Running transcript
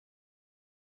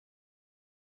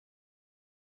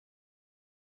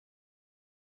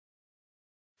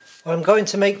Well, I'm going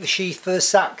to make the sheath for the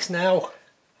Seax now.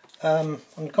 I'm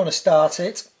going to start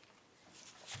it.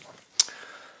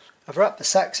 I've wrapped the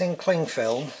Seax in cling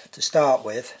film to start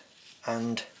with,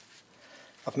 and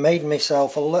I've made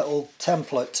myself a little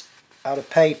template out of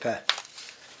paper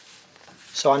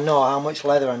so I know how much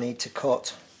leather I need to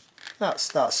cut.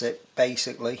 That's it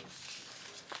basically.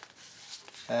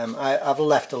 I've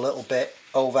left a little bit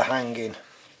overhanging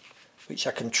which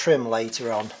I can trim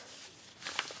later on.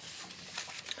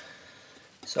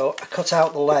 So I cut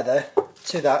out the leather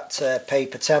to that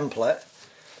paper template,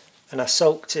 and I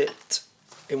soaked it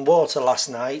in water last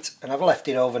night, and I've left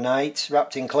it overnight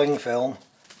wrapped in cling film.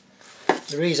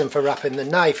 The reason for wrapping the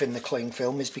knife in the cling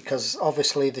film is because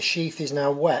obviously the sheath is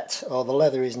now wet, or the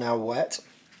leather is now wet,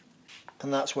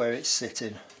 and that's where it's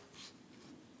sitting.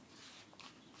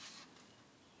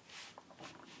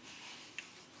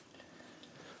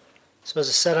 So as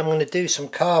I said, I'm going to do some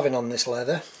carving on this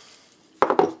leather.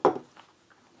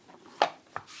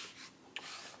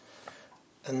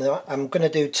 And I'm going to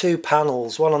do two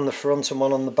panels, one on the front and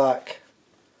one on the back.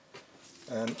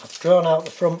 I've drawn out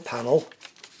the front panel.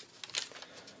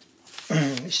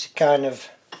 It's kind of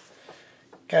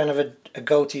a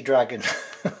goatee dragon.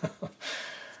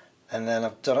 And then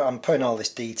I'm putting all this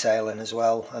detail in as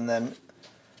well. And then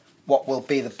what will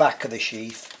be the back of the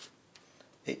sheath,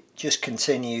 it just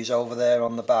continues over there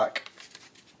on the back.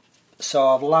 So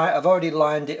I've already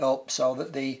lined it up so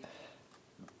that the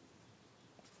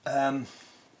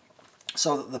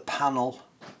panel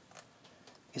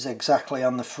is exactly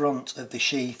on the front of the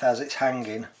sheath as it's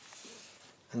hanging,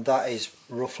 and that is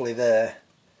roughly there.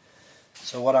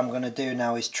 So what I'm going to do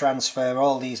now is transfer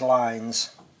all these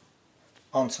lines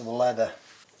onto the leather,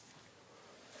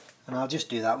 and I'll just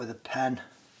do that with a pen.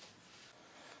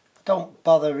 I don't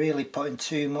bother really putting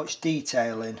too much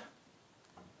detail in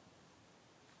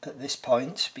at this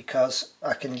point because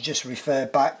I can just refer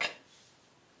back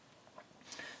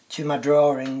to my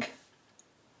drawing.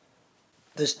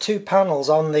 There's two panels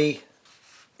on the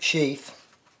sheath,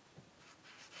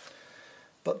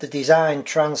 but the design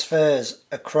transfers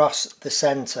across the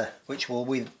centre, which will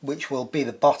be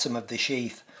the bottom of the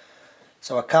sheath.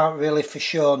 So I can't really for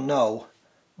sure know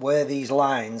where these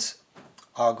lines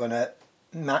are going to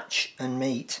match and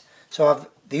meet. So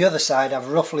the other side I've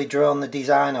roughly drawn the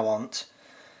design I want,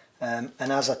 and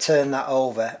as I turn that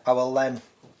over, I will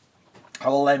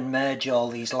then merge all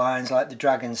these lines like the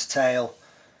dragon's tail.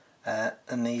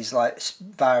 And these like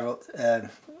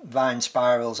vine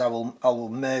spirals, I will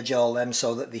merge all them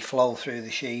so that they flow through the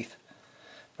sheath.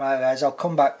 Right guys, I'll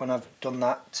come back when I've done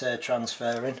that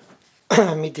transferring.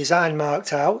 My design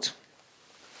marked out,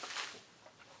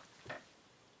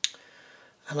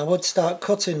 and I would start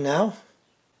cutting now,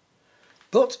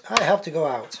 but I have to go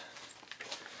out.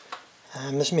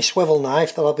 There's my swivel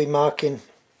knife that I'll be marking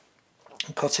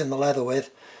and cutting the leather with.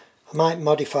 I might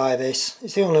modify this,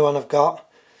 it's the only one I've got.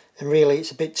 And really it's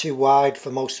a bit too wide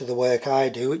for most of the work I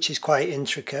do, which is quite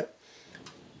intricate.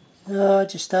 I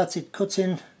just started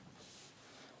cutting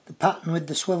the pattern with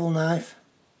the swivel knife.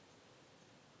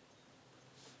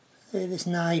 See, this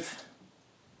knife,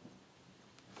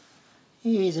 it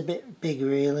is a bit big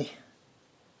really.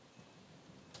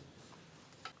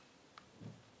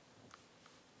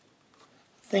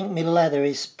 I think my leather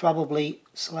is probably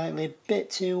slightly a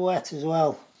bit too wet as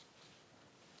well.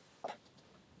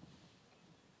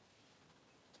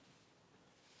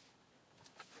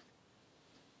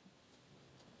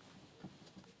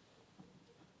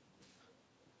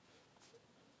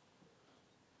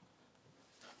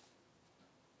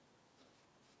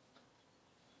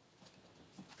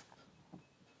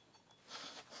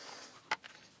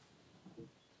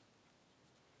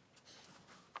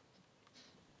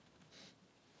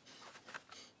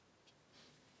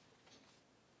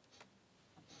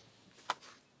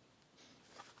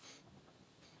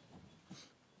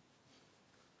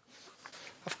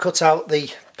 I've cut out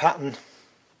the pattern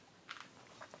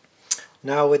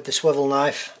now with the swivel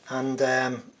knife and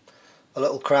a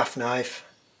little craft knife,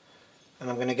 and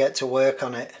I'm going to get to work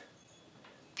on it,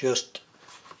 just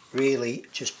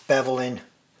beveling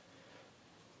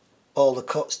all the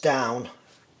cuts down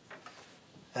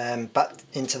back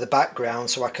into the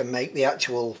background so I can make the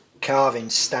actual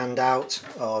carving stand out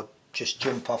or just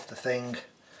jump off the thing.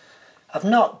 I've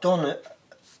not done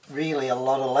really a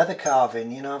lot of leather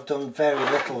carving, you know, I've done very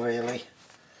little really.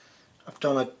 I've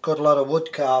done a good lot of wood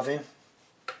carving,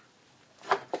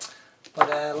 but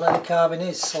leather carving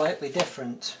is slightly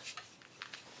different.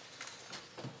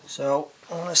 So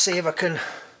I want to see if I can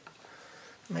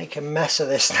make a mess of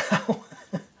this now.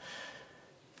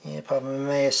 You probably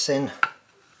may have seen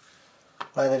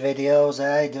leather videos,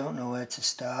 I don't know where to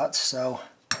start, so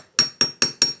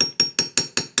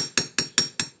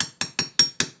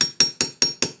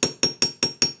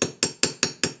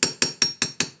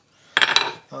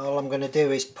all I'm going to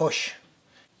do is push.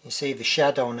 You see the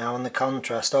shadow now and the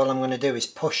contrast. All I'm going to do is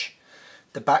push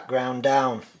the background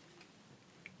down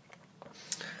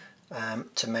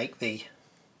to make the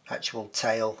actual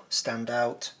tail stand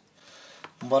out.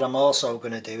 And what I'm also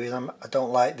going to do is I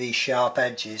don't like these sharp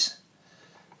edges,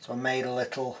 so I made a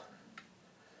little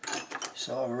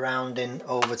sort of rounding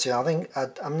over to, I think,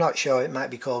 I'm not sure, it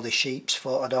might be called a sheep's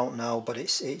foot, I don't know, but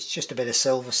it's just a bit of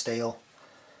silver steel,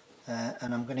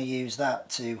 and I'm going to use that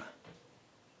to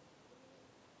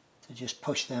just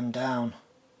push them down.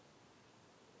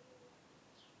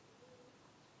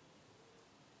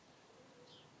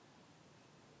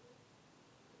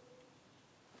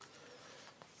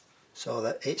 So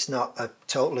that it's not a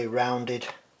totally rounded,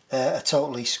 a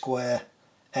totally square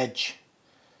edge,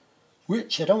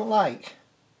 which I don't like.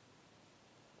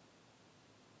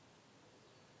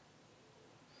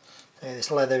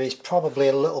 This leather is probably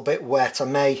a little bit wet. I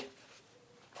may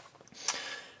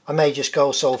just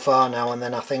go so far now, and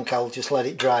then I think I'll just let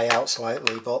it dry out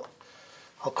slightly, but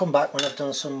I'll come back when I've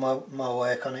done some more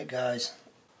work on it, guys.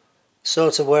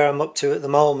 Sort of where I'm up to at the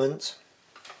moment.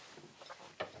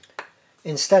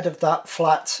 Instead of that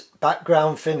flat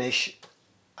background finish,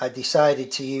 I decided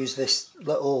to use this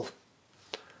little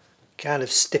kind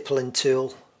of stippling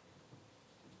tool,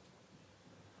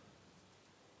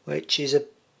 which is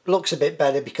looks a bit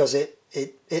better because it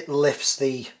lifts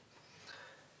the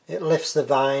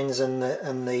vines and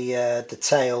the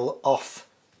tail off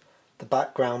the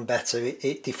background better.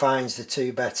 It defines the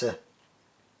two better.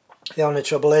 The only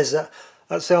trouble is that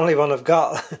that's the only one I've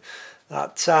got,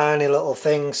 that tiny little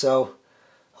thing, so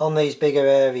on these bigger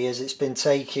areas it's been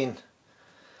taking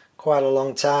quite a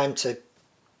long time to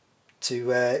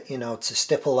you know, to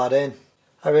stipple that in.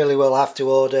 I really will have to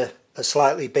order a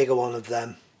slightly bigger one of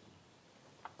them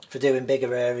for doing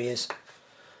bigger areas,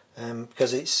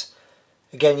 because it's,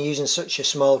 again, using such a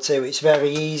small tool, it's very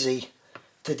easy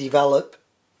to develop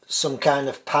some kind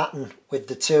of pattern with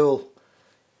the tool,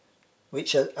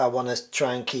 which I want to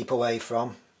try and keep away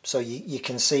from. So you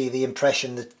can see the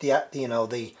impression that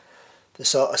the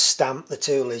sort of stamp the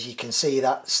tool is. You can see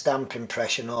that stamp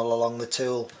impression all along the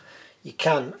tool.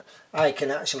 I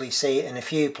can actually see it in a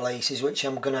few places, which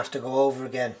I'm going to have to go over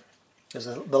again, because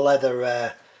the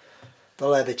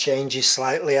leather changes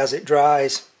slightly as it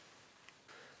dries.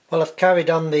 Well, I've carried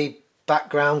on the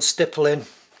background stippling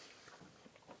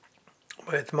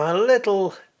with my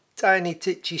little tiny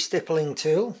titchy stippling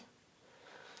tool,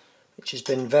 which has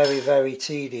been very, very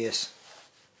tedious.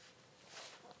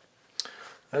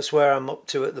 That's where I'm up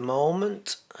to at the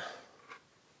moment.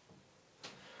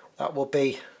 That will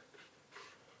be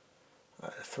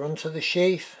at the front of the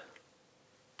sheath,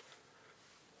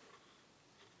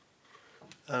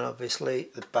 and obviously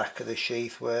the back of the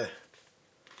sheath, where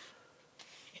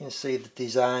you can see the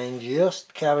design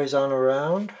just carries on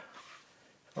around.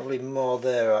 Probably more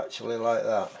there actually, like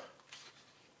that.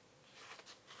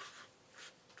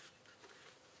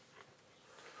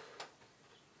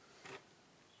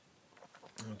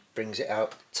 And brings it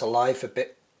out to life a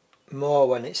bit more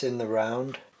when it's in the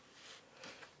round,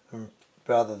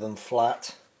 rather than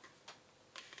flat.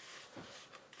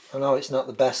 I know it's not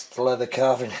the best leather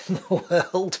carving in the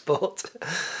world, but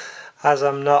as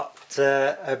I'm not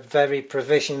a very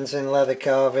proficient in leather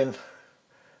carving,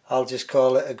 I'll just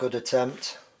call it a good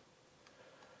attempt.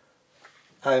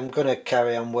 I'm going to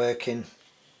carry on working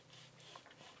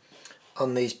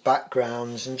on these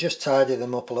backgrounds and just tidy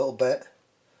them up a little bit.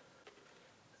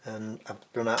 And I've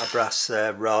run out of brass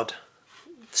rod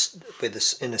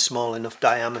in a small enough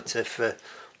diameter for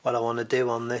what I want to do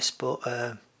on this, but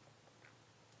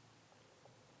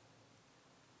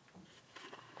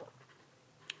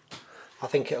I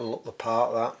think it'll look the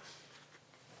part, that.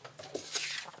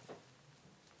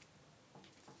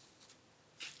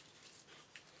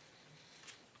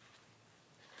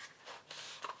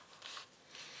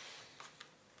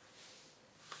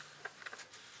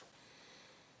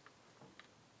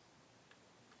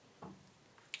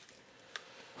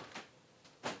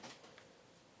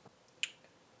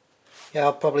 Yeah,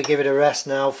 I'll probably give it a rest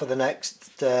now for the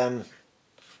next day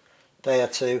or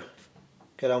two.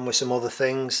 Get on with some other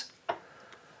things.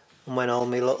 And when all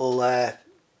my little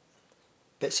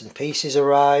bits and pieces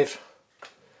arrive,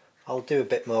 I'll do a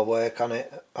bit more work on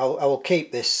it. I will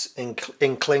keep this in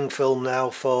cling film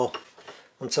now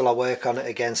until I work on it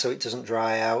again, so it doesn't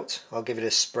dry out. I'll give it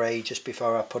a spray just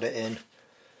before I put it in.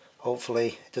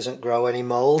 Hopefully it doesn't grow any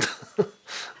mould.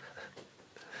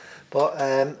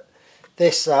 But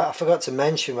this, I forgot to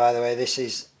mention, by the way, this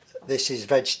is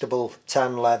vegetable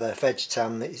tan leather, veg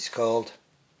tan that it's called,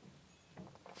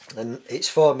 and it's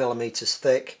 4mm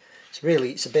thick.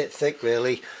 It's a bit thick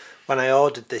really, when I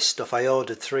ordered this stuff, I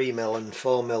ordered 3mm and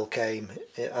 4mm came.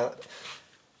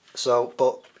 So,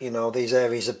 but you know, these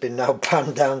areas have been now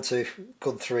panned down to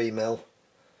good 3mm.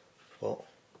 But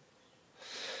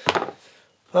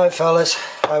right, fellas,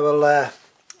 I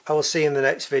will see you in the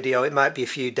next video. It might be a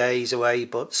few days away,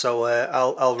 but so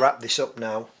I'll wrap this up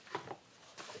now,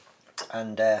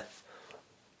 and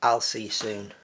I'll see you soon.